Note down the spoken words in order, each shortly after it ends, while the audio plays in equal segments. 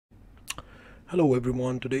Hello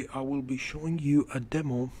everyone, today I will be showing you a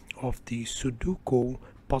demo of the Sudoku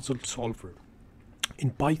puzzle solver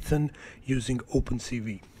in Python using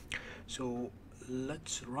OpenCV. So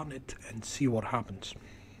let's run it and see what happens.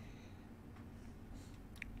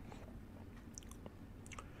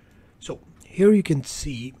 So here you can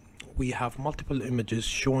see we have multiple images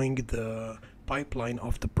showing the pipeline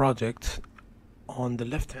of the project. On the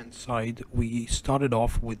left hand side we started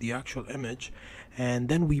off with the actual image and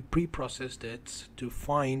then we pre-processed it to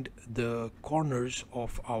find the corners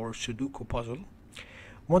of our Sudoku puzzle.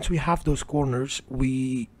 Once we have those corners,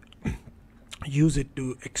 we use it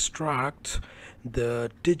to extract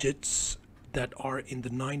the digits that are in the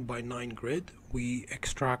 9 by 9 grid. We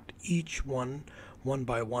extract each one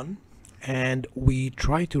by one and we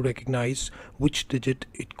try to recognize which digit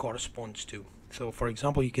it corresponds to. So for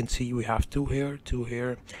example, you can see we have 2 here, 2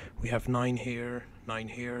 here, we have 9 here, 9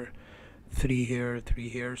 here, 3 here, 3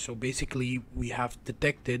 here. So basically we have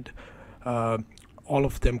detected all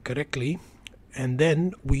of them correctly, and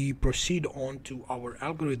then we proceed on to our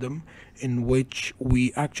algorithm in which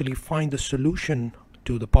we actually find the solution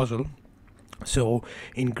to the puzzle. So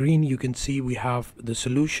in green you can see we have the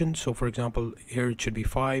solution. So for example, here it should be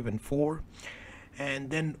 5 and 4.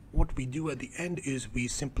 And then what we do at the end is we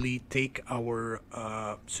simply take our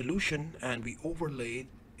solution and we overlay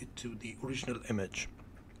it to the original image.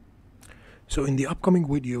 So in the upcoming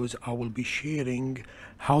videos I will be sharing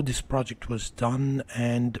how this project was done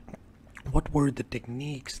and what were the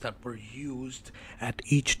techniques that were used at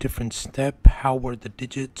each different step, how were the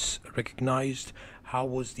digits recognized, how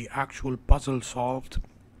was the actual puzzle solved,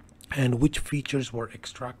 and which features were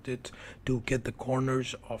extracted to get the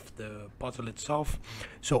corners of the puzzle itself.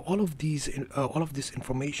 So all of this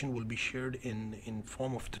information will be shared in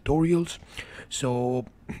form of tutorials. So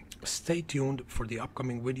stay tuned for the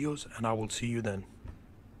upcoming videos and I will see you then.